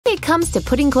comes to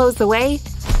putting clothes away,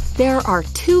 there are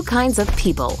two kinds of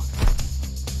people.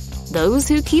 Those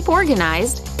who keep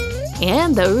organized,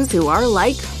 and those who are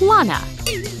like Lana.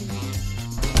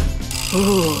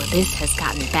 Ooh, this has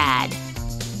gotten bad.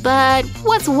 But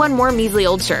what's one more measly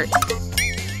old shirt?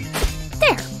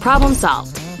 There, problem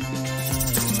solved.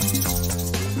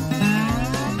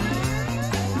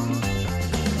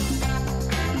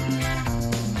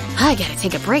 I gotta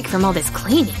take a break from all this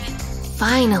cleaning.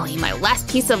 Finally, my last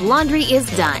piece of laundry is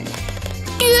done.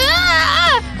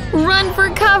 Ah! Run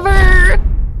for cover!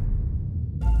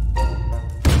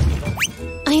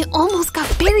 I almost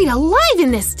got buried alive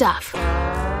in this stuff.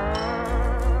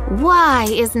 Why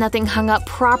is nothing hung up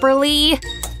properly?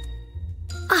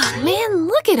 Oh man,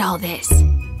 look at all this.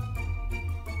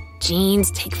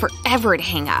 Jeans take forever to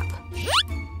hang up.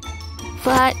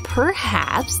 But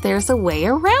perhaps there's a way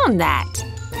around that.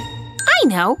 I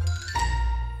know!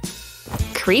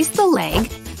 Crease the leg,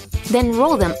 then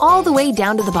roll them all the way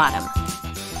down to the bottom.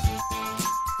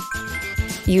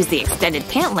 Use the extended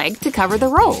pant leg to cover the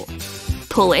roll.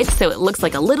 Pull it so it looks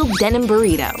like a little denim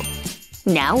burrito.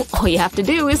 Now, all you have to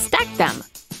do is stack them.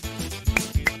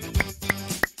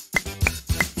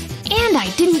 And I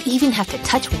didn't even have to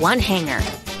touch one hanger.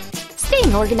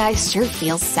 Staying organized sure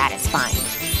feels satisfying.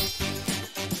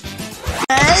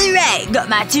 Alright, got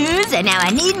my tools and now I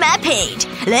need my paint.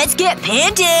 Let's get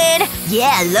painted!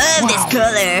 Yeah, I love this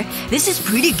color. This is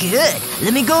pretty good.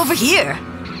 Let me go over here.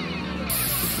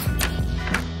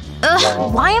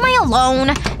 Ugh, why am I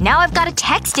alone? Now I've gotta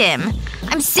text him.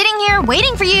 I'm sitting here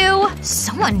waiting for you.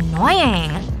 So annoying.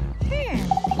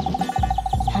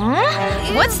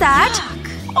 Huh? What's that?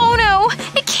 Oh no,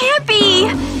 it can't be!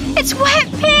 It's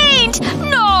wet paint!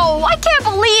 No, I can't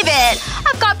believe it!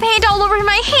 I've got paint all over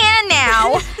my hand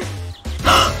now.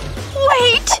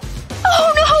 Wait!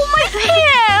 Oh no, my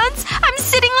pants! I'm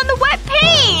sitting on the wet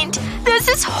paint! This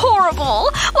is horrible!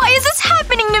 Why is this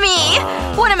happening to me?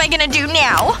 What am I gonna do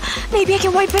now? Maybe I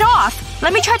can wipe it off.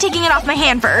 Let me try taking it off my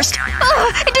hand first.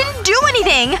 Ugh, it didn't do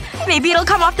anything! Maybe it'll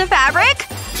come off the fabric?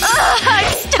 Ugh,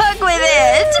 I'm stuck with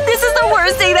it! This is the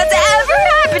worst thing that's ever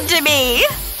happened to me!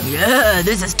 Yeah,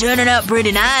 this is turning out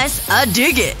pretty nice. I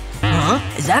dig it. Huh?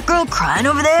 Is that girl crying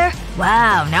over there?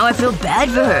 Wow, now I feel bad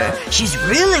for her. She's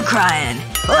really crying.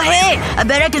 Oh hey, I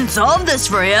bet I can solve this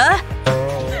for ya.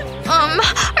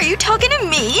 Are you talking to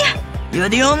me? You're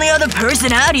the only other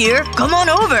person out here. Come on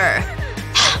over.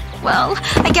 Well,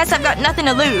 I guess I've got nothing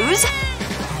to lose.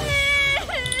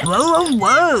 Whoa, whoa,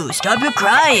 whoa. Stop your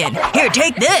crying. Here,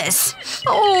 take this.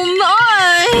 Oh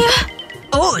my.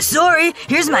 Oh, sorry.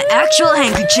 Here's my actual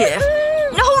handkerchief.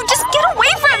 No, just get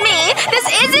away from me! This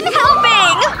isn't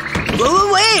helping! Whoa,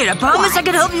 whoa, wait! I promise I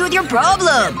can help you with your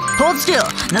problem! Hold still.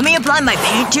 Let me apply my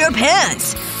paint to your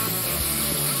pants.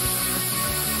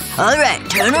 Alright,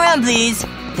 turn around please.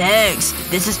 Thanks.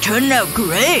 This is turning out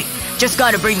great. Just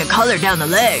gotta bring the color down the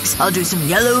legs. I'll do some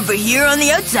yellow over here on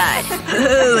the outside.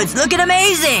 Ooh, it's looking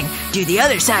amazing! Do the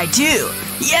other side too.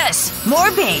 Yes!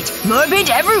 More paint! More paint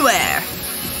everywhere!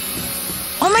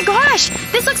 Oh my gosh!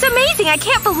 This looks amazing! I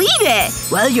can't believe it!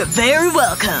 Well, you're very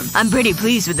welcome. I'm pretty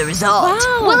pleased with the result.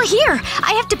 Wow. Well, here!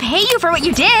 I have to pay you for what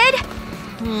you did!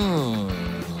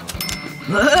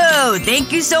 Whoa!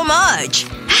 Thank you so much!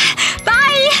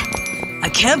 Bye! I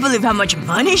can't believe how much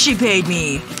money she paid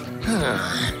me.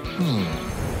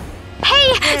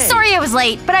 Hey! Sorry I was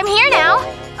late, but I'm here now.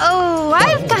 Oh,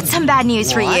 I've got some bad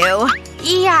news for you.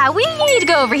 Yeah, we need to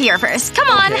go over here first. Come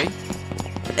on. Okay.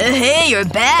 Hey, you're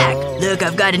back. Look,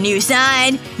 I've got a new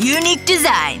sign. Unique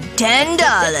design. $10.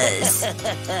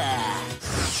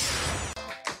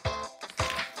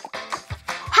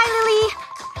 Hi,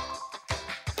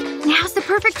 Lily. Now's the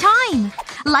perfect time.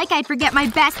 Like I'd forget my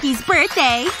bestie's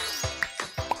birthday.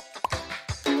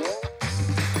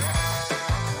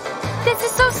 This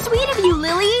is so sweet of you,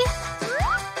 Lily.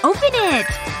 Open it.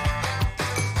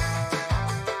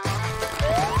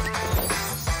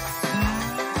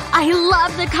 I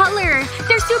love the color!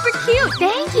 They're super cute!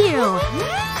 Thank you!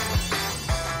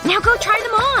 Now go try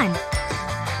them on!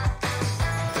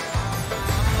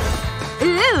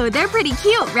 Ooh, they're pretty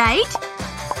cute, right?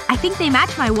 I think they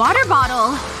match my water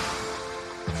bottle.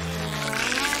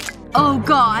 Oh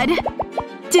god.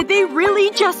 Did they really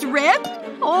just rip?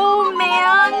 Oh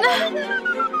man.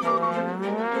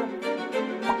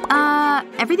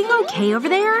 Everything okay over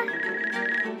there?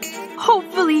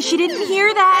 Hopefully she didn't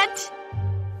hear that.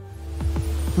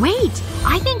 Wait,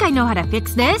 I think I know how to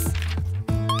fix this.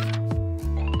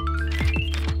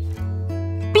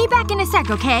 Be back in a sec,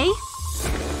 okay?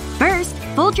 First,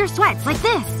 fold your sweats like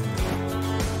this.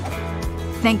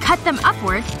 Then cut them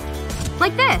upward,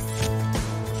 like this.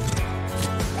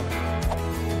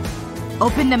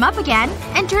 Open them up again,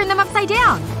 and turn them upside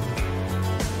down.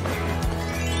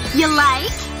 You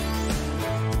like?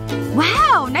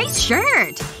 Wow, nice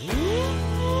shirt!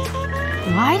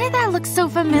 Why did that look so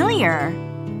familiar?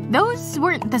 Those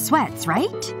weren't the sweats,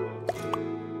 right?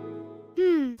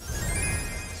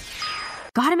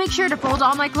 Gotta make sure to fold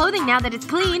all my clothing now that it's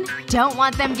clean. Don't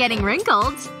want them getting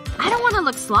wrinkled. I don't want to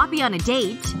look sloppy on a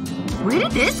date. Where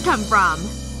did this come from?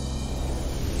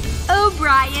 Oh,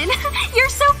 Brian. You're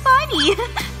so funny.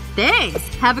 Thanks.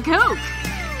 Have a Coke.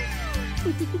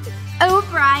 Oh,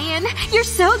 Brian. You're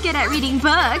so good at reading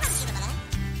books.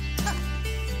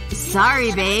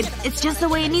 Sorry, babe. It's just the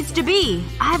way it needs to be.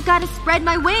 I've gotta spread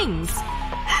my wings.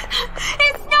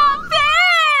 It's not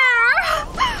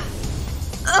fair!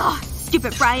 Ugh.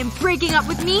 Stupid Brian breaking up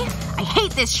with me. I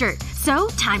hate this shirt. So,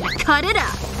 time to cut it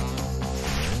up.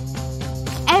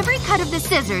 Every cut of the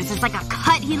scissors is like a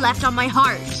cut he left on my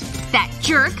heart. That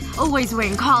jerk, always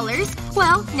wearing collars.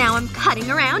 Well, now I'm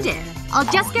cutting around it. I'll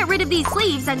just get rid of these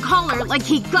sleeves and collar like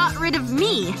he got rid of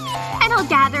me. And I'll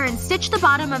gather and stitch the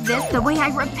bottom of this the way I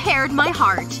repaired my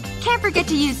heart. Can't forget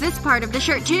to use this part of the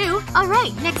shirt too.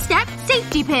 Alright, next step,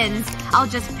 safety pins. I'll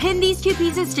just pin these two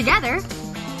pieces together.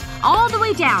 All the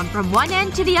way down from one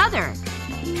end to the other.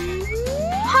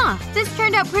 Huh, this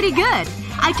turned out pretty good.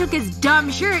 I took his dumb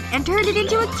shirt and turned it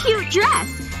into a cute dress.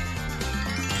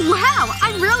 Wow,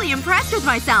 I'm really impressed with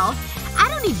myself. I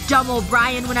don't need dumb old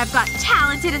Brian when I've got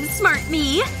talented and smart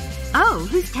me. Oh,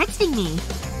 who's texting me?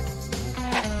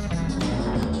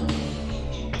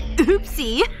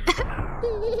 Oopsie.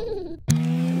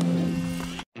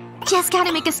 Just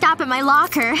gotta make a stop at my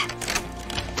locker.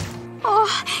 Oh,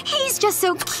 he's just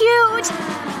so cute.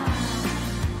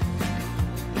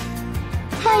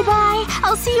 Bye-bye.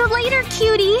 I'll see you later,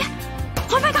 cutie.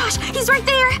 Oh my gosh, he's right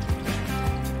there.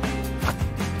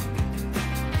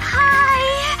 Hi.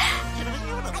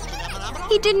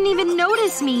 He didn't even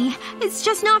notice me. It's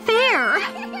just not fair.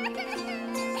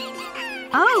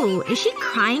 Oh, is she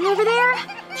crying over there?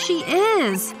 She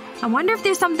is. I wonder if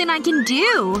there's something I can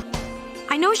do.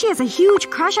 I know she has a huge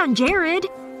crush on Jared.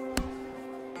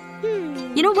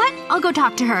 You know what? I'll go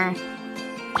talk to her.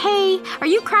 Hey, are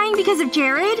you crying because of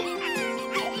Jared?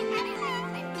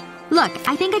 Look,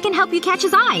 I think I can help you catch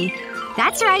his eye.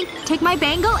 That's right. Take my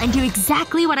bangle and do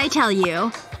exactly what I tell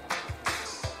you.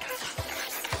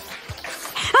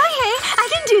 Okay, I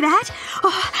can do that.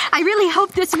 Oh, I really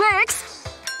hope this works.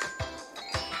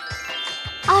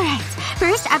 Alright,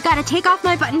 first I've gotta take off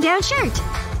my button-down shirt.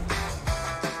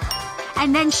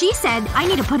 And then she said I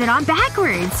need to put it on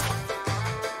backwards.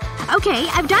 Okay,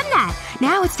 I've done that.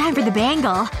 Now it's time for the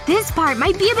bangle. This part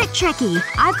might be a bit tricky.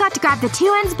 I've got to grab the two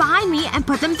ends behind me and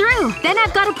put them through. Then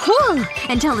I've got to pull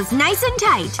until it's nice and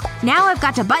tight. Now I've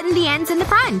got to button the ends in the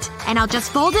front. And I'll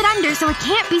just fold it under so it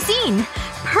can't be seen.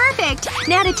 Perfect!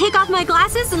 Now to take off my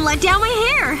glasses and let down my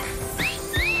hair.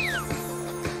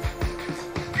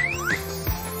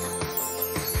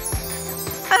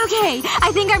 Okay,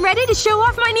 I think I'm ready to show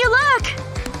off my new look.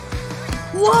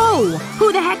 Whoa!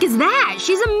 Who the heck is that?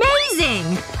 She's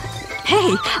amazing!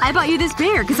 Hey, I bought you this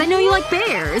bear because I know you like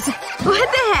bears. What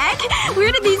the heck?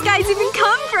 Where did these guys even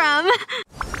come from?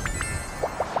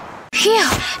 Phew.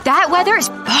 That weather is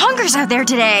bonkers out there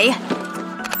today.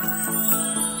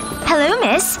 Hello,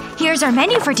 miss. Here's our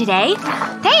menu for today.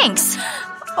 Thanks.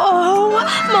 Oh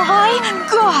my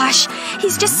gosh.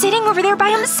 He's just sitting over there by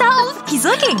himself. He's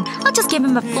looking. I'll just give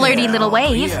him a flirty little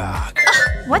wave. Ugh,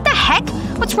 what the heck?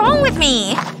 What's wrong with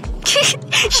me?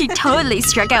 She totally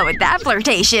struck out with that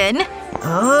flirtation.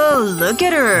 Oh, look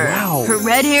at her. Wow. Her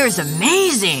red hair is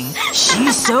amazing.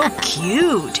 She's so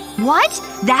cute. What?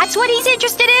 That's what he's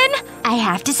interested in? I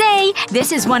have to say,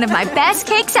 this is one of my best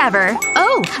cakes ever.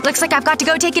 Oh, looks like I've got to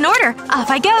go take an order.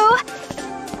 Off I go.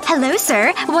 Hello,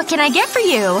 sir. What can I get for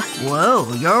you?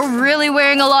 Whoa, you're really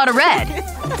wearing a lot of red.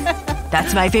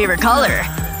 That's my favorite color.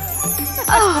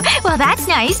 Oh, well that's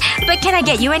nice. But can I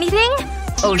get you anything?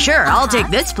 Oh sure, I'll take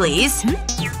this please.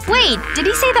 Wait, did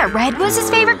he say that red was his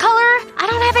favorite color? I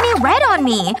don't have any red on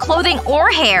me. Clothing or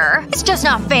hair. It's just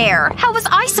not fair. How was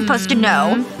I supposed to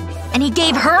know? And he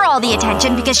gave her all the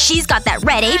attention because she's got that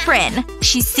red apron.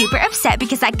 She's super upset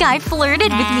because that guy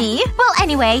flirted with me. Well,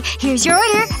 anyway, here's your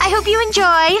order. I hope you enjoy.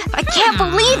 I can't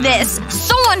believe this.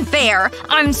 So unfair.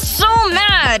 I'm so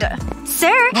mad.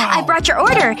 Sir, I brought your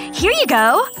order. Here you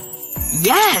go.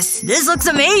 Yes! This looks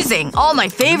amazing! All my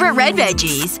favorite red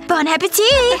veggies. Bon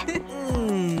appetit!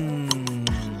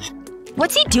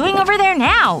 What's he doing over there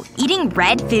now? Eating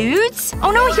red foods?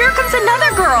 Oh no, here comes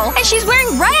another girl! And she's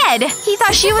wearing red! He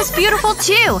thought she was beautiful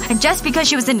too. And just because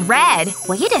she was in red.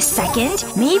 Wait a second.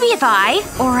 Maybe if I…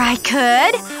 or I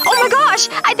could… oh my gosh!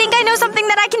 I think I know something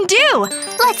that I can do! do?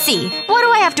 Let's see. What do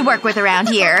I have to work with around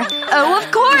here? Oh,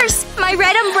 of course! My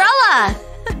red umbrella!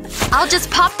 I'll just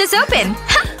pop this open.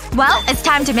 Well, it's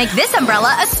time to make this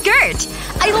umbrella a skirt.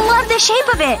 I love the shape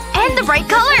of it. And the bright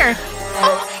color.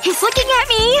 Oh, he's looking at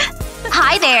me.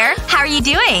 Hi there. How are you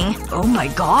doing? Oh my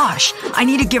gosh. I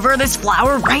need to give her this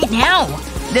flower right now.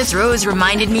 This rose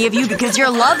reminded me of you because you're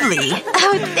lovely.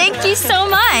 Oh, thank you so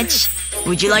much.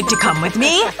 Would you like to come with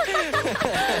me?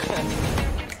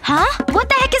 Huh? What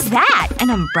the heck is that? An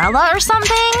umbrella or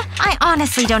something? I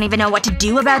honestly don't even know what to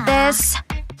do about this.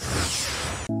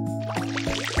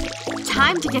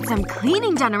 Time to get some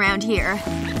cleaning done around here.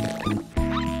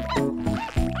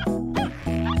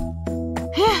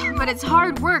 But it's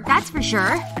hard work, that's for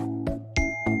sure.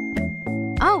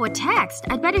 Oh, a text.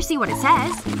 I'd better see what it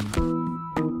says.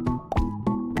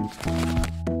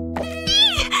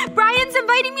 Brian's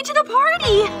inviting me to the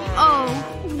party! Oh,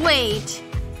 wait.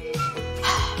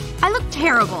 I look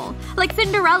terrible. Like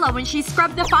Cinderella when she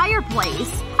scrubbed the fireplace.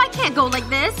 I can't go like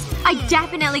this. I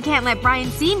definitely can't let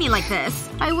Brian see me like this.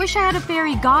 I wish I had a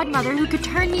fairy godmother who could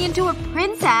turn me into a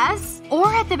princess.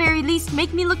 Or at the very least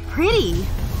make me look pretty.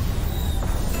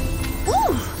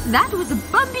 Ooh, that was a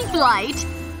bumpy flight.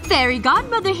 Fairy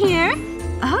godmother here.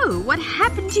 Oh, what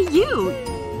happened to you?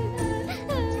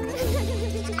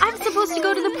 I'm supposed to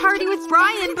go to the party with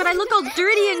Brian, but I look all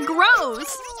dirty and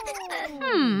gross.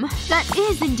 That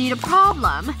is indeed a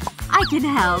problem. I can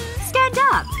help. Stand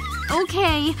up.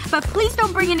 Okay, but please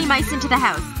don't bring any mice into the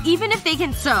house, even if they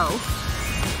can sew.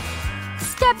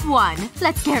 Step 1.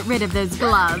 Let's get rid of those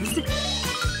gloves.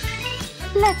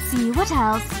 Let's see, what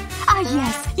else? Ah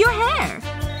yes, your hair!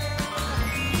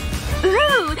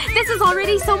 Ooh, this is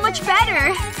already so much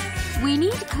better! We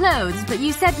need clothes, but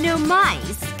you said no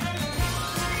mice.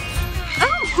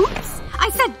 Oh, oops!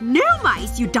 I said no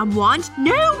mice, you dumb wand!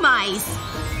 No mice!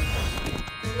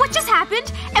 What just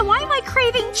happened? And why am I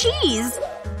craving cheese?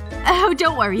 Oh,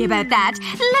 don't worry about that.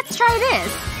 Let's try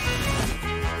this.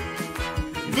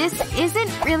 This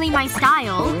isn't really my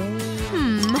style.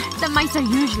 The mice are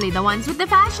usually the ones with the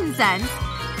fashion sense.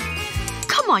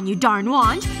 Come on, you darn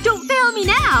wand. Don't fail me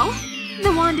now!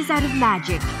 The wand is out of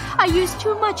magic. I used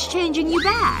too much changing you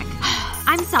back.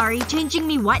 I'm sorry, changing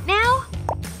me what now?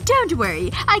 Don't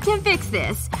worry. I can fix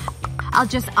this. I'll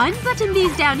just unbutton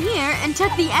these down here and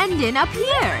tuck the end in up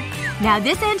here. Now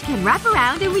this end can wrap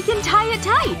around and we can tie it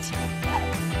tight.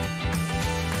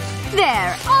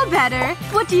 There. All better.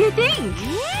 What do you think?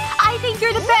 I think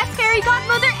you're the best fairy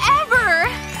godmother ever!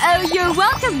 Oh, you're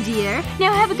welcome, dear.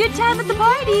 Now have a good time at the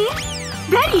party.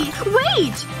 Betty!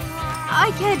 Wait!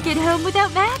 I can't get home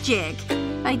without magic.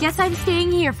 I guess I'm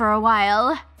staying here for a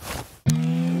while.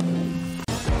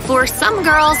 For some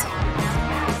girls,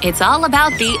 it's all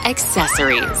about the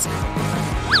accessories.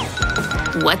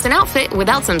 What's an outfit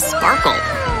without some sparkle?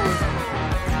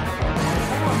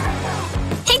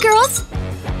 Hey, girls!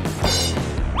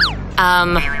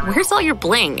 Where's all your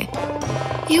bling?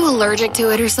 You allergic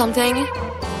to it or something?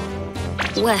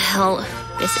 Well,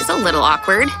 this is a little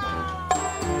awkward.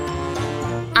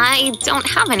 I don't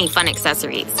have any fun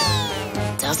accessories.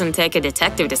 Doesn't take a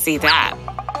detective to see that.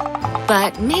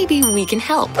 But maybe we can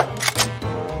help.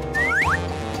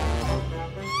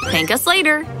 Thank us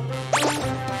later.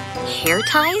 Hair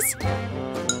ties?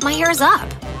 My hair's up.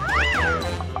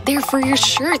 They're for your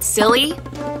shirt, silly.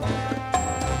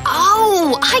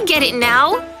 Oh, I get it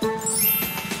now.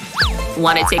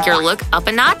 Want to take your look up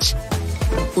a notch?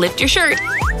 Lift your shirt.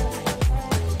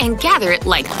 And gather it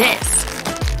like this.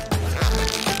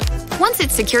 Once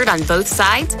it's secured on both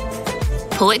sides,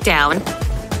 pull it down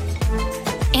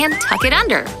and tuck it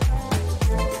under.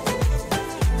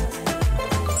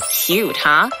 Cute,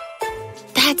 huh?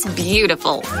 That's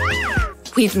beautiful.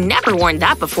 We've never worn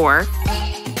that before.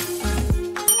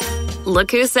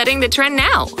 Look who's setting the trend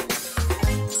now.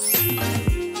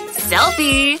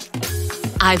 Selfie!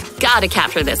 I've gotta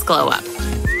capture this glow up.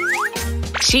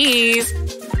 Cheese!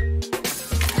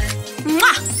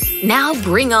 Mwah! Now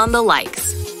bring on the likes.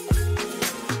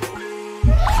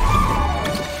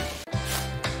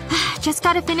 Just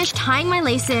gotta finish tying my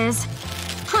laces.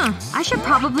 I should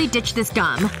probably ditch this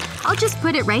gum. I'll just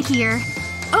put it right here.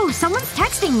 Oh, someone's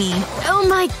texting me. Oh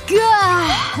my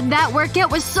god! That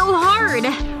workout was so hard.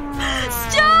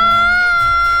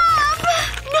 Stop!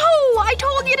 No! I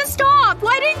told you to stop!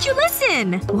 Why didn't you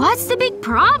listen? What's the big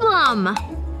problem?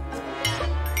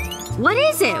 What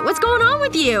is it? What's going on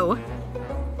with you?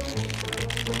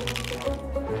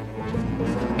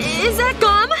 Is that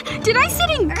gum? Did I sit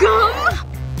in gum?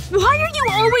 Why are you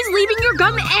always leaving your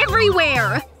gum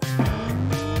everywhere?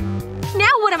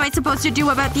 Now what am I supposed to do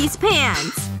about these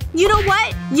pants? You know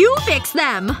what? You fix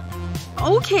them!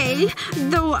 Okay.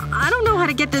 Though I don't know how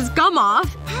to get this gum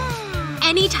off.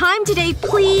 Any time today,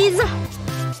 please?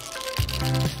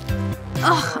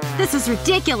 Ugh, this is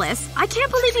ridiculous. I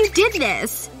can't believe you did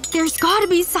this. There's gotta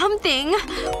be something.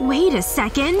 Wait a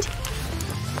second.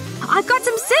 I've got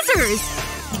some scissors!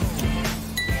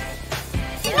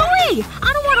 No way!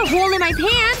 I don't want a hole in my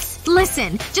pants!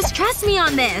 Listen, just trust me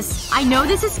on this. I know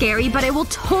this is scary, but it will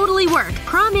totally work.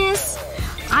 Promise.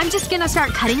 I'm just gonna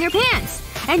start cutting your pants.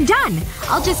 And done!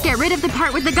 I'll just get rid of the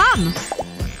part with the gum.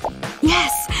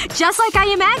 Yes! Just like I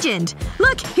imagined.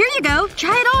 Look, here you go.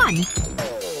 Try it on.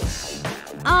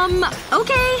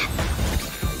 Okay.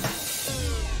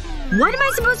 What am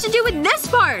I supposed to do with this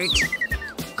part?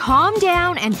 Calm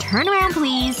down and turn around,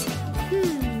 please.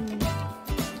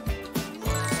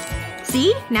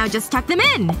 See? Now just tuck them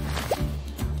in.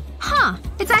 Huh.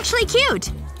 It's actually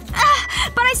cute.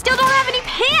 But I still don't have any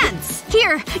pants!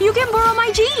 Here, you can borrow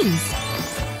my jeans.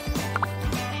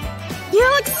 You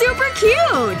look super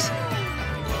cute!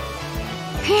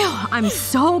 Phew, I'm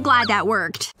so glad that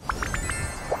worked.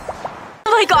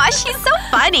 Oh my gosh, he's so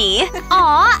funny.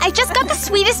 Aw, I just got the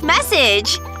sweetest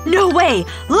message. No way.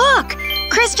 Look!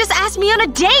 Chris just asked me on a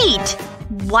date.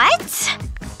 What?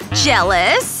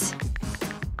 Jealous?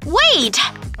 Wait!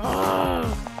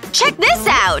 Check this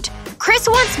out! Chris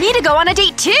wants me to go on a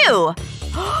date too!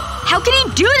 How can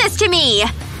he do this to me?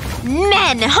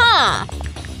 Men, huh?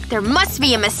 There must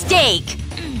be a mistake.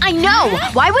 I know!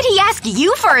 Why would he ask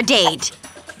you for a date?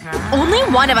 Only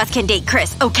one of us can date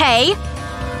Chris, okay?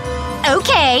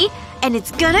 Okay. And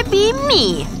it's gonna be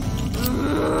me.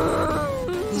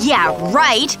 Yeah,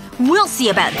 right. We'll see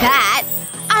about that.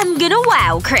 I'm gonna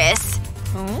wow Chris.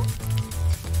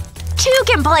 Two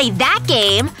can play that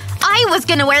game. I was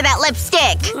gonna wear that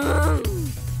lipstick.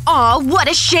 Aw, what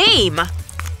a shame.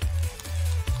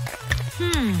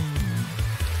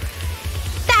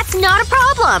 That's not a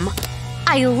problem.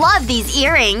 I love these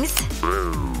earrings.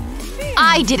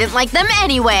 I didn't like them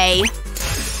anyway.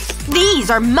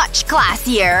 These are much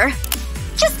classier.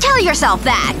 Just tell yourself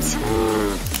that.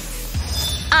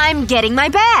 I'm getting my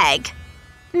bag.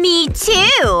 Me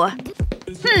too.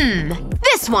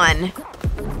 This one.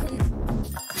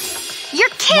 You're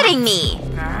kidding me.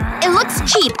 It looks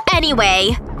cheap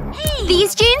anyway.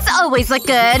 These jeans always look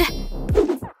good.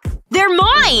 They're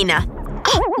mine!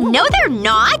 No, they're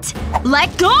not!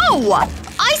 Let go!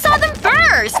 I saw them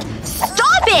first!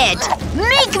 Stop it!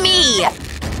 Make me!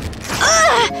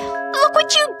 Ugh! Look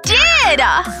what you did!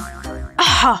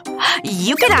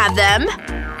 You can have them.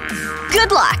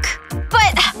 Good luck.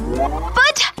 But…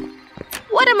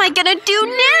 what am I gonna do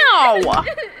now?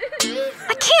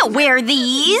 I can't wear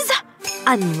these.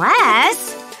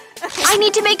 Unless… I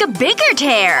need to make a bigger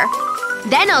tear.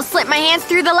 Then I'll slip my hands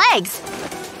through the legs.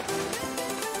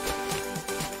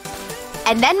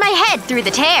 And then my head through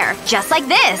the tear. Just like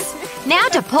this. Now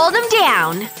to pull them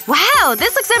down. Wow,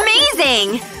 this looks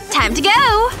amazing! Time to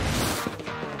go!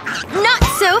 Not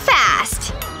so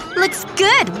fast. Looks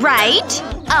good, right?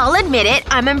 I'll admit it,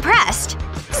 I'm impressed.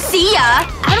 See ya!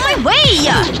 Out of my way!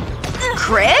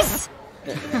 Chris?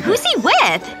 Who's he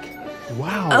with?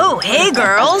 Wow. Oh, hey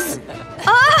girls.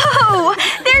 Oh!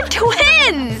 They're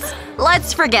twins!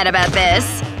 Let's forget about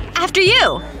this. After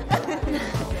you.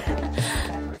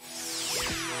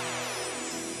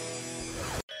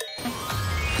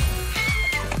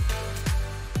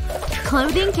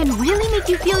 Clothing can really make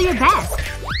you feel your best.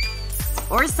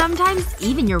 Or sometimes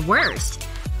even your worst.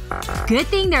 Good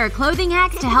thing there are clothing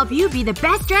hacks to help you be the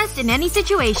best dressed in any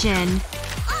situation.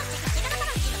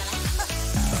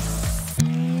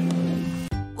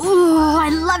 Ooh, I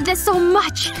love this so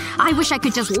much! I wish I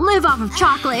could just live off of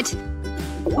chocolate.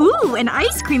 Ooh, and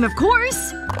ice cream, of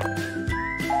course!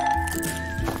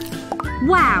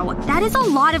 Wow, that is a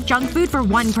lot of junk food for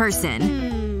one person.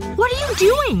 What are you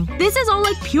doing? This is all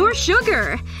like pure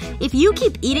sugar. If you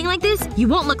keep eating like this, you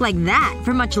won't look like that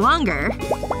for much longer.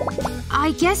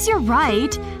 I guess you're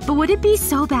right. But would it be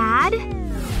so bad?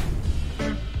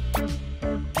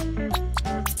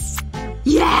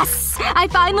 Yes! I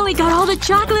finally got all the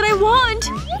chocolate I want!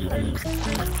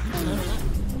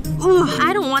 Ooh,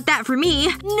 I don't want that for me.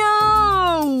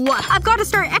 No! I've gotta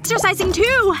start exercising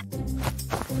too!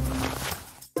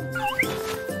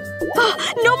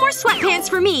 No more sweatpants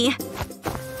for me!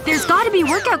 There's gotta be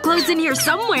workout clothes in here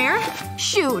somewhere.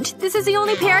 Shoot, this is the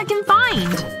only pair I can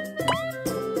find.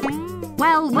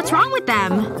 Well, what's wrong with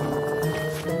them?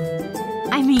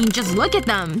 I mean, just look at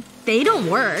them. They don't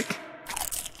work.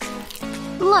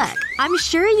 Look, I'm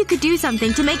sure you could do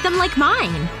something to make them like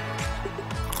mine.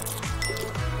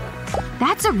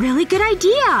 That's a really good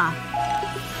idea.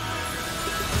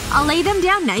 I'll lay them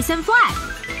down nice and flat.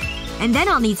 And then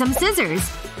I'll need some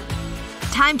scissors.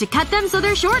 Time to cut them so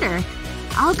they're shorter.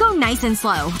 I'll go nice and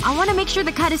slow. I want to make sure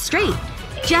the cut is straight.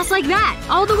 Just like that.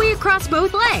 All the way across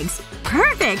both legs.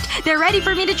 Perfect! They're ready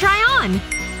for me to try on.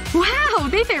 Wow,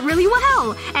 they fit really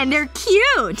well. And they're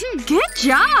cute. Good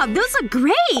job! Those look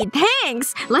great!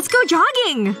 Thanks! Let's go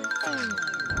jogging!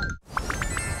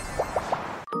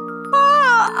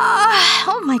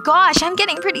 Oh my gosh, I'm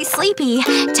getting pretty sleepy.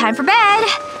 Time for bed.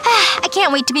 I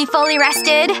can't wait to be fully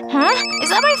rested. Huh? Is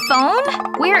that my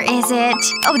phone? Where is it?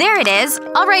 Oh, there it is.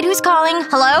 Alright, who's calling?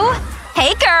 Hello?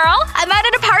 Hey girl! I'm out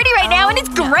at a party right now and it's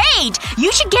great!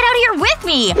 You should get out here with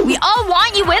me! We all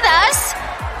want you with us!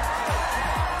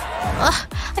 Ugh,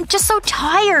 I'm just so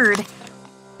tired.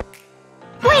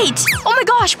 Wait! Oh my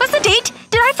gosh, what's the date?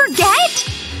 Did I forget?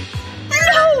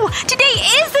 No! Today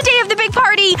is the day of the big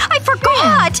party! I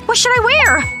forgot! What should I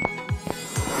wear?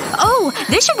 Oh,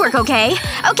 this should work okay.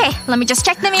 Okay, let me just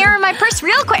check the mirror in my purse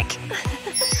real quick.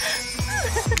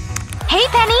 Hey,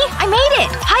 Penny! I made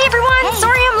it! Hi, everyone!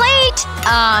 Sorry I'm late!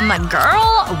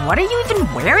 Girl? What are you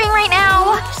even wearing right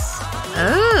now?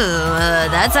 Ooh,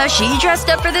 that's how she dressed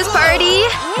up for this party?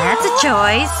 That's a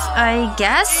choice, I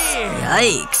guess.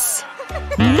 Yikes.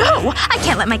 No! I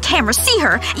can't let my camera see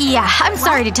her! Yeah, I'm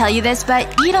sorry to tell you this, but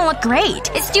you don't look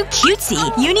great. It's too cutesy.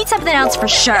 You need something else for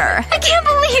sure. I can't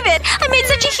believe it! I made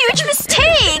such a huge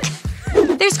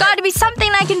mistake! There's gotta be something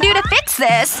I can do to fix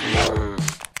this.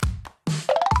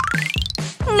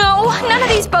 No, none of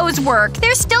these bows work.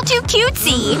 They're still too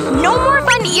cutesy. No more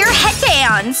fun ear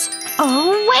headbands.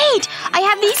 Oh, wait! I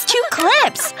have these 2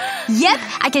 clips! Yep,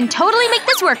 I can totally make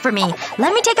this work for me.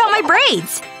 Let me take out my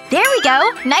braids. There we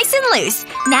go. Nice and loose.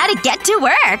 Now to get to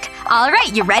work.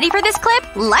 Alright, you ready for this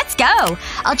clip? Let's go!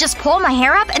 I'll just pull my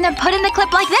hair up and then put in the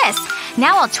clip like this.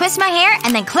 Now I'll twist my hair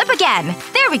and then clip again.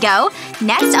 There we go.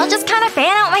 Next, I'll just kind of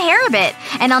fan out my hair a bit.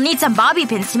 And I'll need some bobby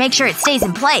pins to make sure it stays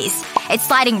in place. It's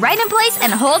sliding right in place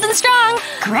and holding strong.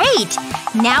 Great!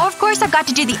 Now, of course, I've got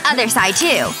to do the other side,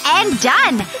 too. And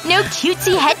done! No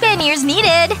cutesy headband ears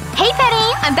needed. Hey,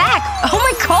 Penny! I'm back! Oh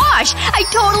my gosh! I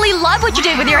totally love what you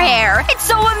did with your hair! It's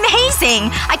so amazing!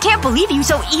 I can't believe you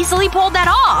so easily pulled that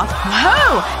off!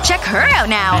 Whoa! Check her out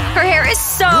now! Her hair is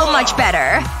so much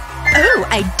better! Oh,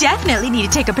 I definitely need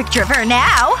to take a picture of her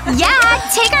now! Yeah!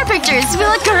 Take our pictures! We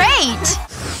look great!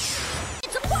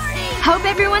 It's a party! Hope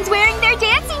everyone's wearing their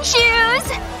dancing shoes!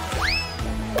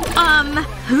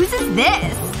 Whose is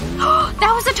this?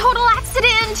 That was a total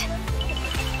accident!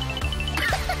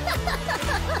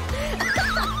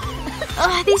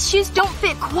 Ugh, these shoes don't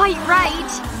fit quite right.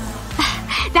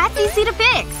 That's easy to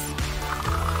fix.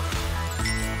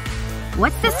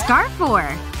 What's the scarf for?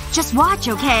 Just watch,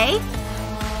 okay?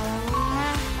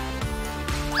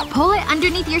 Pull it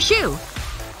underneath your shoe.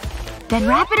 Then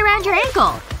wrap it around your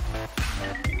ankle.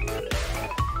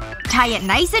 Tie it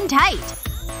nice and tight.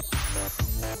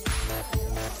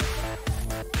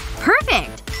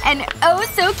 Perfect! And oh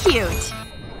so cute!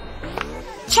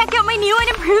 Check out my new and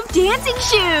improved dancing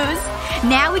shoes!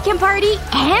 Now we can party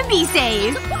and be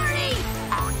safe! It's a party!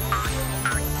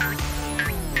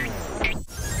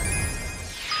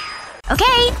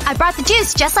 Okay, I brought the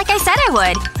juice just like I said I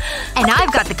would. And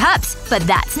I've got the cups. But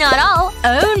that's not all.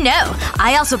 Oh no.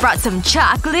 I also brought some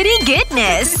chocolatey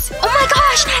goodness. Oh my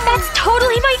gosh! That's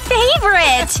totally my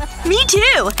favorite! Me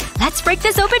too! Let's break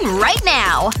this open right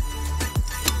now.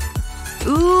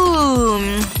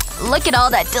 Ooh. Look at all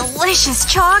that delicious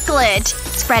chocolate.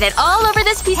 Spread it all over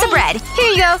this piece of bread. Here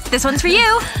you go. This one's for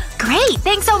you. Great.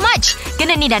 Thanks so much.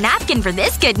 Gonna need a napkin for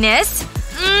this goodness.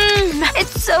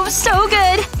 It's so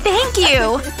good. Thank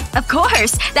you. Of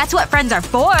course. That's what friends are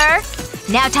for.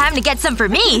 Now time to get some for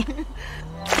me.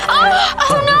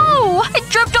 Oh no! It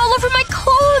dripped all over my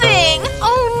clothing!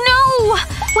 Oh no!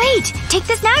 Wait! Take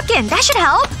this napkin. That should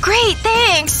help. Great,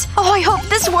 thanks. Oh, I hope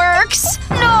this works.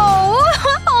 No!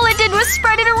 All it did was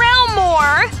spread it around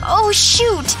more. Oh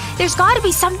shoot. There's gotta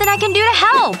be something I can do to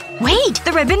help. Wait!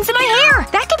 The ribbon's in my hair!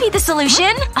 That could be the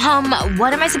solution.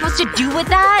 What am I supposed to do with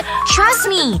that? Trust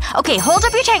me! Okay, hold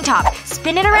up your tank top.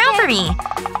 Spin it around for me.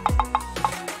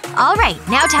 Alright,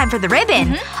 now time for the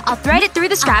ribbon. I'll thread it through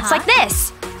the straps like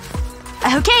this.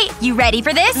 Okay, you ready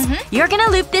for this? You're gonna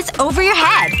loop this over your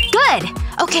head. Good!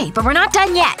 Okay, but we're not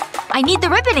done yet. I need the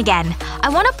ribbon again. I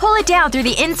want to pull it down through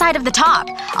the inside of the top.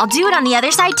 I'll do it on the other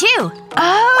side too.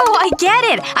 Oh, I get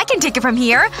it! I can take it from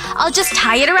here. I'll just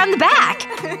tie it around the back.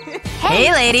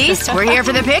 Hey ladies, we're here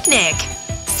for the picnic.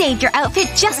 Saved your outfit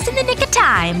just in the nick of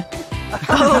time.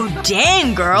 Oh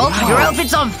dang, girl. Your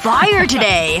outfit's on fire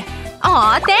today.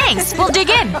 Aw, thanks. We'll dig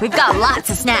in. We've got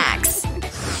lots of snacks.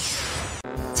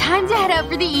 Time to head out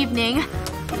for the evening.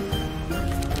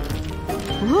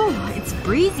 Ooh, it's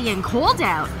breezy and cold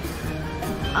out.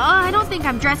 I don't think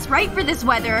I'm dressed right for this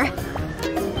weather.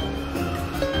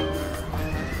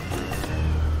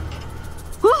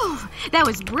 Whew! That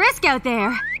was brisk out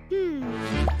there.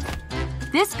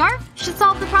 This scarf should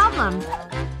solve the problem.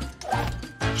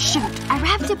 Shoot, I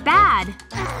wrapped it bad.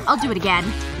 I'll do it again.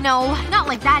 No, not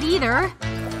like that either.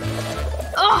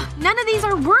 Ugh, none of these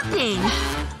are working.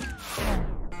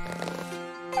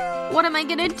 What am I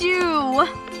gonna do?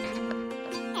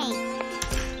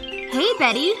 Hey,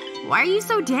 Betty. Why are you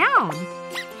so down?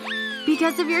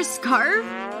 Because of your scarf?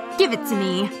 Give it to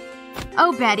me.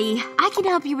 Oh, Betty. I can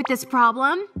help you with this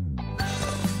problem.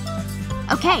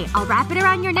 Okay, I'll wrap it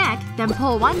around your neck, then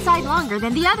pull one side longer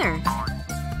than the other.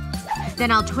 Then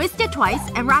I'll twist it twice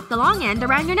and wrap the long end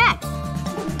around your neck.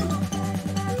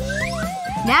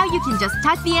 Now you can just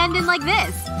tuck the end in like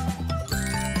this.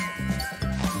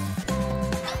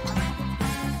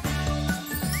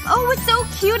 Oh, it's so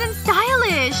cute and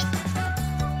stylish!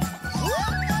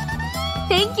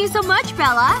 Thank you so much,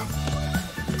 Bella!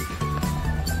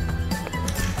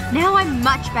 Now I'm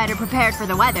much better prepared for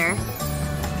the weather.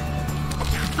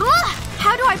 Ugh!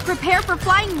 How do I prepare for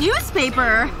flying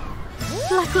newspaper?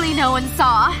 Luckily no one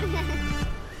saw.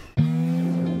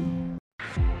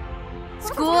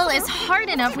 School is hard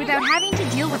enough without having to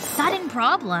deal with sudden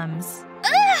problems.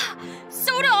 Ugh!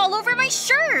 Soda all over my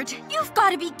shirt! You've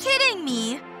gotta be kidding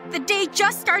me! The day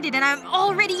just started and I'm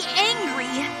already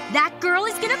angry. That girl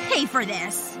is gonna pay for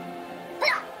this.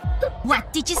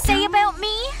 What did you say about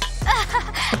me?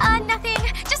 Nothing.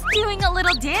 Just doing a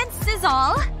little dance is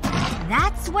all.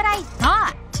 That's what I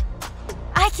thought.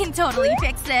 I can totally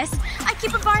fix this. I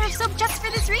keep a bar of soap just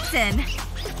for this reason.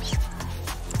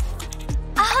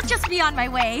 I'll just be on my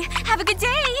way. Have a good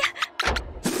day!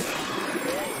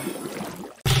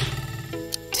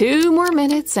 2 more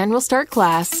minutes and we'll start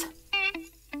class.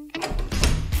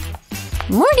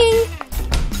 Morning!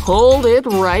 Hold it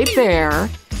right there.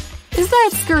 Is that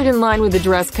skirt in line with the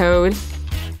dress code?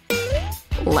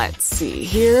 Let's see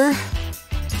here.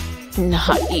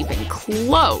 Not even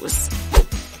close.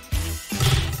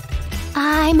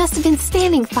 I must have been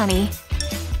standing funny.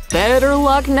 Better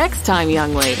luck next time,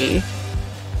 young lady.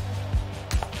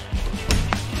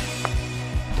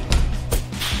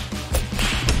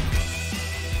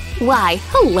 Why,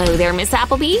 hello there, Miss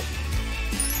Appleby.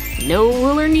 No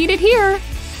ruler needed here.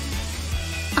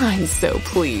 I'm so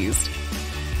pleased.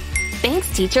 Thanks,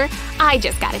 teacher. I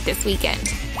just got it this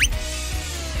weekend.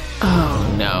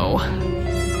 Oh, no.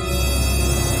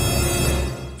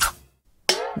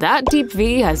 That deep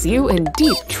V has you in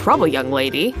deep trouble, young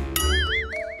lady.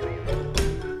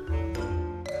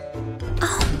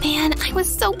 Oh man, I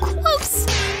was so close.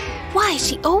 Why is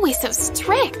she always so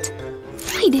strict?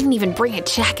 I didn't even bring a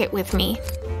jacket with me.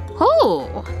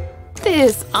 Oh,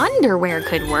 this underwear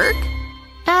could work.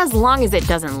 As long as it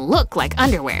doesn't look like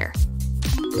underwear.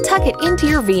 Tuck it into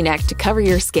your V-neck to cover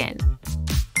your skin.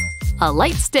 A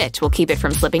light stitch will keep it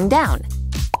from slipping down.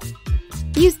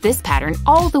 Use this pattern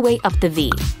all the way up the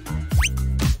V.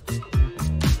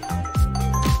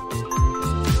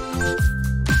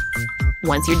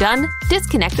 Once you're done,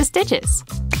 disconnect the stitches.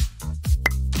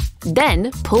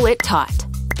 Then pull it taut.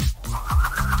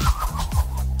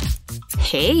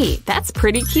 Hey, that's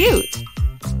pretty cute!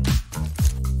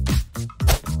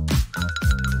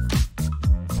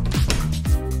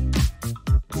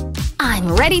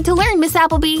 I'm ready to learn, Miss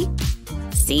Appleby!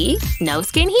 See? No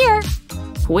skin here!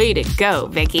 Way to go,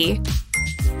 Vicky!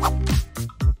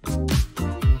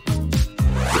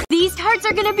 These tarts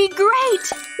are gonna be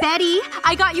great! Betty,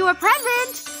 I got you a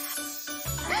present!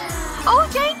 Oh,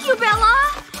 thank you, Bella!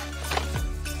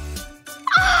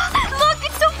 Ah, look,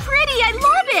 it's so pretty! I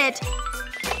love it!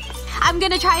 I'm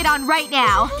gonna try it on right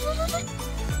now.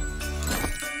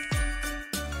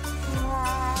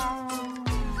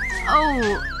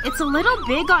 Oh, it's a little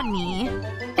big on me.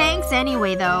 Thanks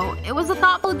anyway, though. It was a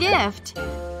thoughtful gift.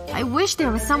 I wish there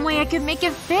was some way I could make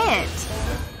it fit.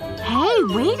 Hey,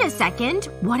 wait a second.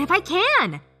 What if I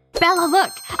can? Bella,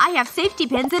 look! I have safety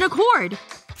pins and a cord.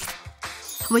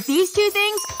 With these 2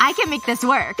 things, I can make this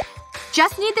work.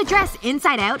 Just need the dress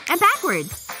inside out and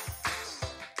backwards.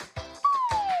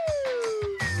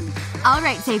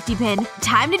 Alright, safety pin.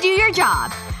 Time to do your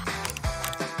job.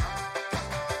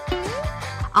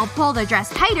 I'll pull the dress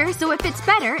tighter so it fits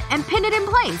better and pin it in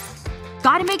place.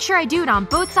 Gotta make sure I do it on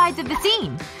both sides of the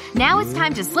seam. Now it's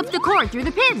time to slip the cord through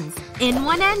the pins. In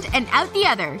one end and out the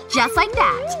other. Just like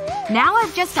that. Now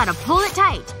I've just gotta pull it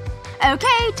tight.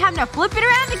 Okay, time to flip it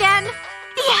around again.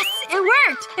 Yes! It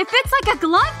worked! It fits like a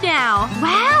glove now!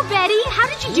 Wow, Betty! How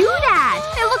did you do that?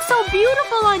 It looks so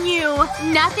beautiful on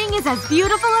you! Nothing is as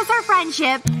beautiful as our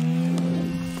friendship.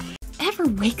 ever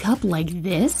wake up like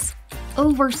this?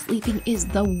 Oversleeping is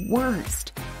the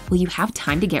worst. Will you have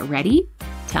time to get ready?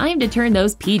 Time to turn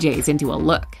those PJs into a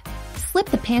look. Slip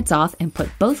the pants off and put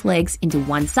both legs into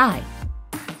one side.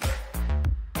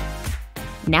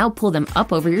 Now pull them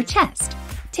up over your chest.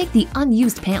 Take the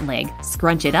unused pant leg,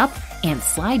 scrunch it up, and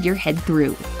slide your head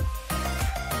through.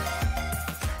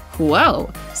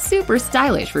 Whoa! Super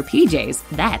stylish for PJs,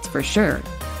 that's for sure.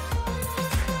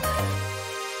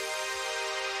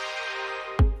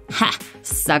 Ha!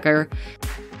 Sucker!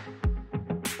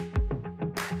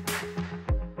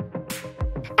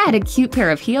 Add a cute pair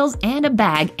of heels and a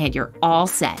bag and you're all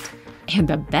set. And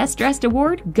the Best Dressed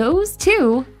award goes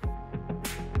to…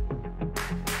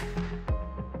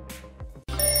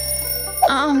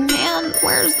 Oh man,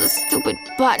 where's the stupid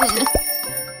button?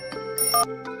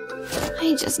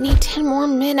 I just need 10 more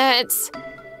minutes.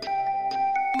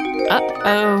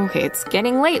 Uh-oh, it's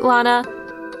getting late, Lana.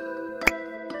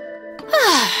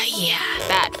 Yeah,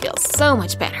 that feels so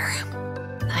much better.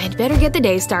 I'd better get the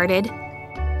day started.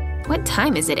 What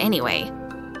time is it anyway?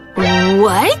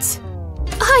 What?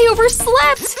 I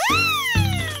overslept!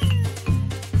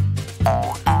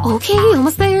 Okay,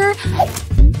 almost there.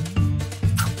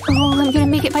 Oh, I'm gonna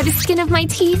make it by the skin of my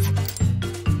teeth.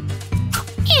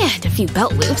 And a few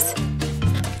belt loops.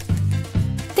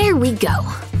 There we go.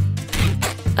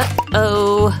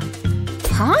 Uh-oh.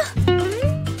 Huh?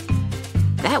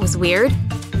 That was weird.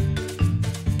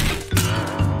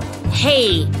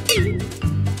 Hey!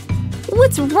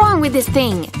 What's wrong with this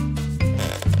thing?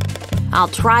 I'll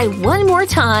try one more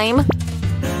time.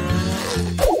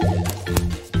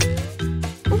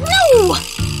 No!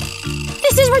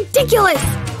 This is ridiculous!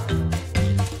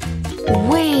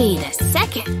 Wait a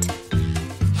second.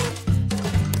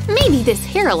 Maybe this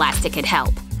hair elastic could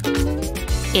help.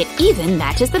 It even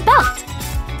matches the belt.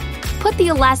 Put the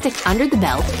elastic under the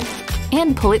belt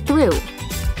and pull it through.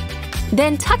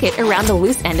 Then tuck it around the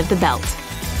loose end of the belt.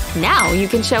 Now you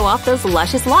can show off those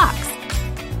luscious locks.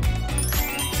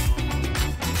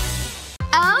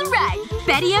 Alright,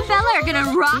 Betty and Bella are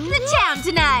gonna rock the town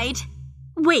tonight!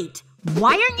 Wait,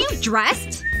 why aren't you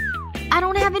dressed? I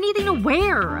don't have anything to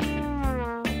wear.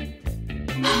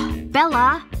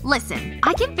 Bella, listen,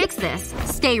 I can fix this.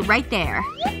 Stay right there.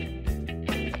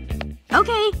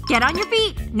 Okay, get on your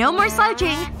feet. No more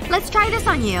slouching. Let's try this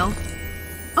on you.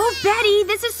 Oh, Betty,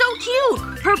 this is so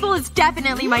cute! Purple is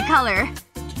definitely my color.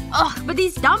 Ugh, but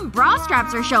these dumb bra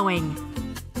straps are showing.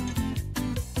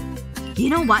 You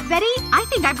know what, Betty? I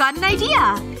think I've got an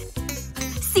idea.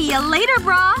 See ya later,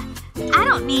 bra! I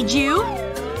don't need you.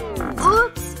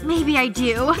 Oops, maybe I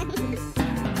do.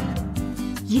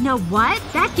 You know what?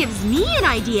 That gives me an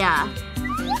idea.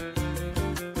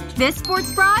 This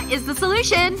sports bra is the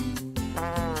solution.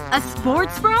 A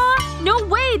sports bra? No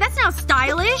way! That's not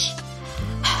stylish!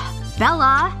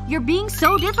 Bella, you're being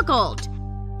so difficult.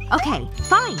 Okay,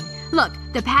 fine. Look,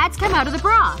 the pads come out of the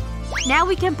bra. Now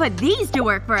we can put these to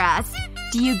work for us.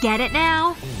 Do you get it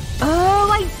now? Oh,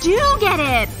 I do get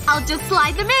it! I'll just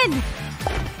slide them in.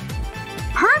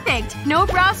 Perfect! No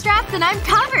bra straps and I'm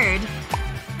covered.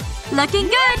 Looking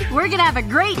good! We're gonna have a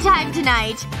great time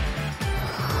tonight.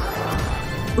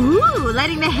 Ooh,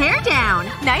 letting the hair down.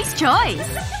 Nice choice.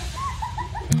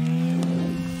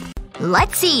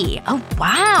 Let's see. Oh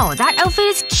wow, that outfit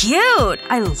is cute.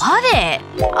 I love it.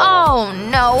 Oh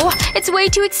no, it's way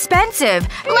too expensive.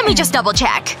 Let me just double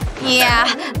check.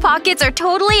 Yeah, pockets are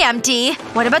totally empty.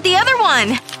 What about the other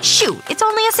one? Shoot, it's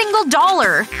only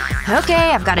 $1. Okay,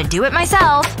 I've gotta do it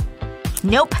myself.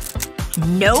 Nope.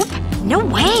 Nope. No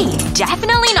way.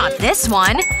 Definitely not this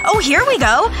one. Oh, here we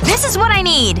go. This is what I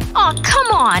need. Aw,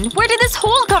 come on. Where did this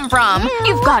hole come from?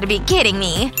 You've gotta be kidding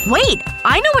me. Wait,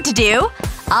 I know what to do.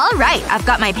 Alright, I've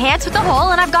got my pants with the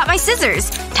hole and I've got my scissors.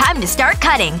 Time to start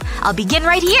cutting. I'll begin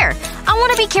right here. I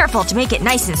want to be careful to make it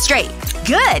nice and straight.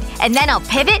 Good! And then I'll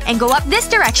pivot and go up this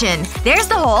direction. There's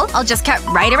the hole. I'll just cut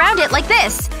right around it like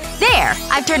this. There!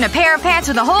 I've turned a pair of pants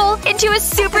with a hole into a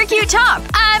super cute top.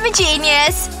 I'm a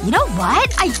genius! You know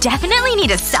what? I definitely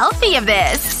need a selfie of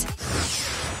this.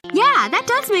 Yeah, that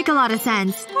does make a lot of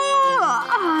sense.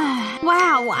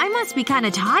 Wow, I must be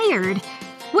kinda tired.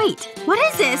 Wait, what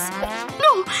is this?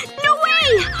 No! No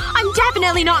way! I'm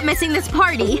definitely not missing this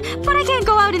party. But I can't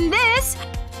go out in this.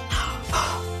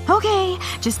 Okay,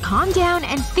 just calm down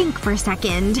and think for a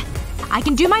second. I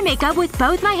can do my makeup with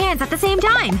both my hands at the same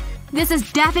time. This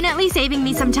is definitely saving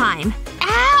me some time.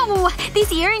 Ow!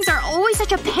 These earrings are always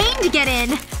such a pain to get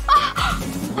in.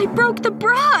 Oh, I broke the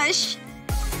brush.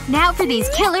 Now for these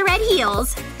killer red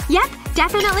heels. Yep,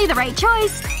 definitely the right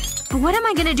choice. But what am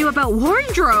I gonna do about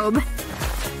wardrobe?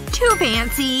 Too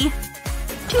fancy.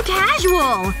 Too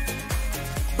casual.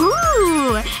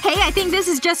 Ooh! Hey, I think this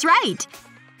is just right.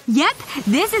 Yep,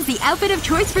 this is the outfit of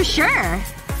choice for sure.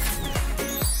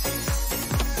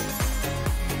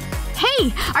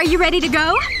 Hey, are you ready to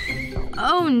go?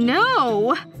 Oh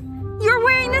no. You're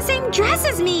wearing the same dress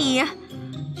as me!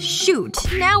 Shoot.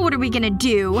 Now what are we gonna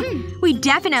do? We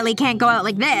definitely can't go out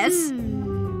like this.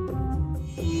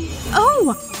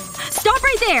 Oh! Stop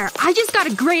right there! I just got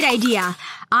a great idea.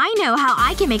 I know how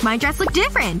I can make my dress look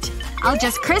different. I'll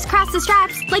just crisscross the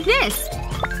straps like this.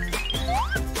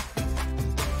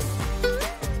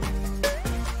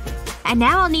 And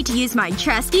now I'll need to use my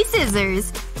trusty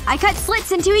scissors. I cut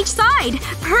slits into each side.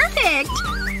 Perfect!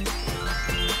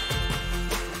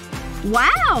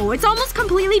 Wow, it's almost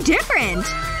completely different.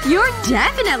 You're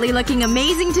definitely looking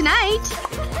amazing tonight.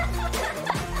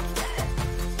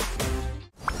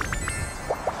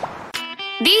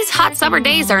 These hot summer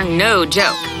days are no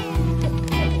joke.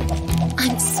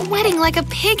 I'm sweating like a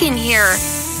pig in here.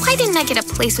 Why didn't I get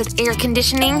a place with air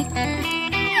conditioning?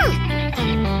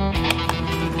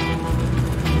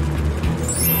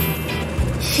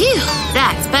 Phew,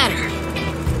 that's better.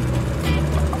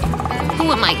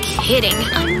 Who am I kidding?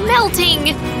 I'm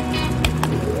melting!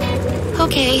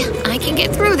 Okay, I can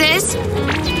get through this.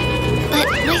 But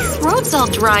my throat's all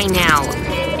dry now.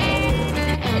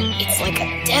 It's like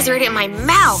a desert in my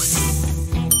mouth.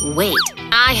 Wait,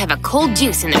 I have a cold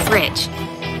juice in the fridge.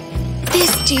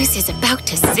 This juice is about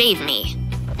to save me.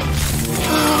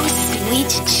 Oh,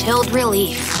 sweet chilled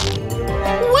relief.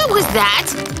 What was that?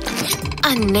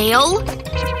 A nail?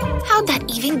 How'd that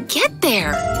even get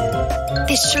there?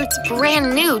 This shirt's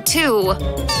brand new, too.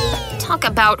 Talk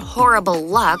about horrible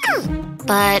luck.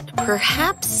 But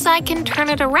perhaps I can turn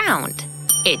it around.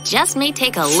 It just may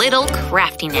take a little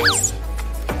craftiness.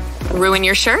 Ruin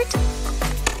your shirt?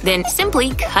 Then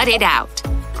simply cut it out.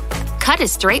 Cut a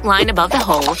straight line above the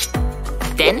hole.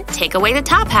 Then take away the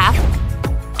top half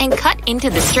and cut into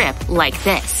the strip like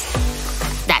this.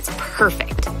 That's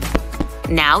perfect.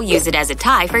 Now use it as a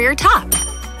tie for your top.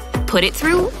 Put it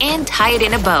through and tie it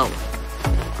in a bow.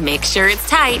 Make sure it's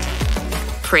tight.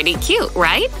 Pretty cute,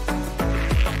 right?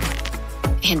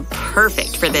 And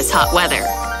perfect for this hot weather.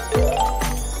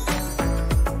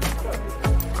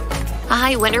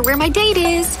 I wonder where my date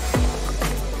is.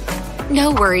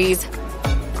 No worries.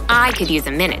 I could use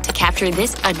a minute to capture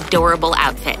this adorable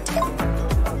outfit.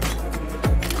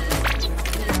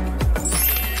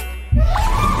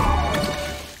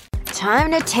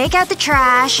 Time to take out the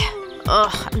trash.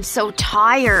 Ugh, I'm so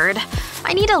tired.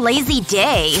 I need a lazy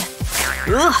day.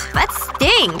 Ugh, that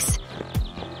stinks.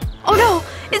 Oh no!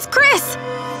 It's Chris!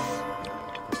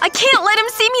 I can't let him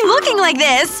see me looking like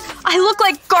this! I look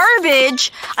like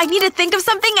garbage! I need to think of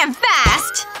something and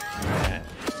fast!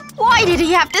 Why did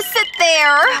he have to sit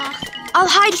there? I'll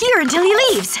hide here until he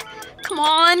leaves. Come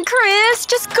on, Chris,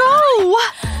 just go!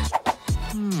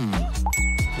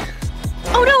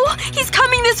 Oh no! He's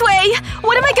coming this way!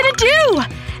 What am I gonna do?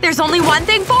 There's only one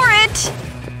thing for it!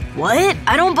 What?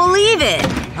 I don't believe it.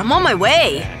 I'm on my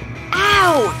way.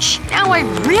 Ouch! Now I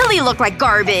really look like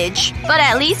garbage. But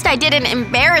at least I didn't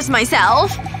embarrass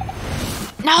myself.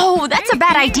 No, that's a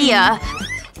bad idea.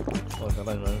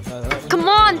 Come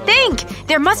on, think!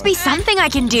 There must be something I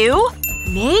can do.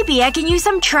 Maybe I can use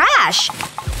some trash.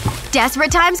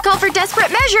 Desperate times call for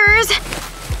desperate measures.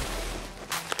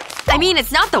 I mean,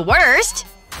 it's not the worst.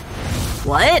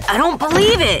 What? I don't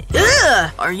believe it.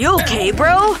 Ugh! Are you okay,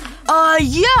 bro?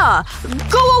 Yeah.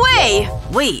 Go away!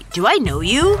 Wait, do I know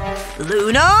you?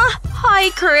 Luna? Hi,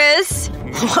 Chris.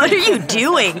 What are you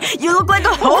doing? You look like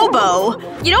a hobo.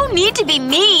 You don't need to be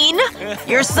mean.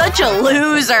 You're such a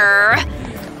loser.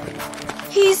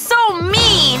 He's so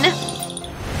mean.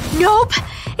 Nope.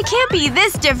 It can't be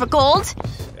this difficult.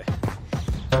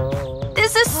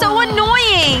 This is so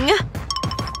annoying.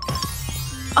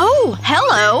 Oh,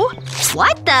 hello.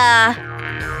 What the?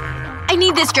 I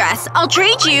need this dress. I'll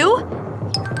trade you.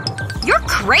 You're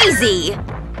crazy.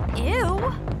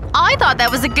 Ew. I thought that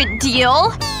was a good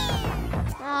deal.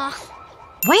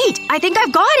 Wait, I think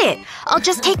I've got it. I'll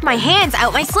just take my hands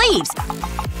out my sleeves.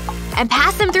 And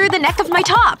pass them through the neck of my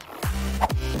top.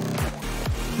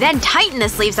 Then tighten the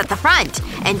sleeves at the front.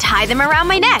 And tie them around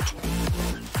my neck.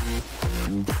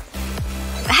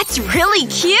 That's really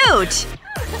cute.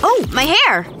 Oh, my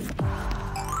hair.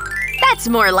 That's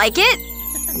more like it.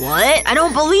 What? I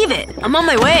don't believe it. I'm on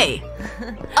my way.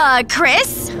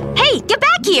 Chris? Hey, get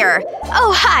back here!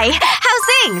 Oh, hi. How's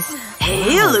things?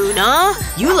 Hey, Luna.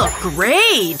 You look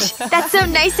great. That's so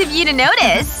nice of you to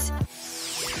notice.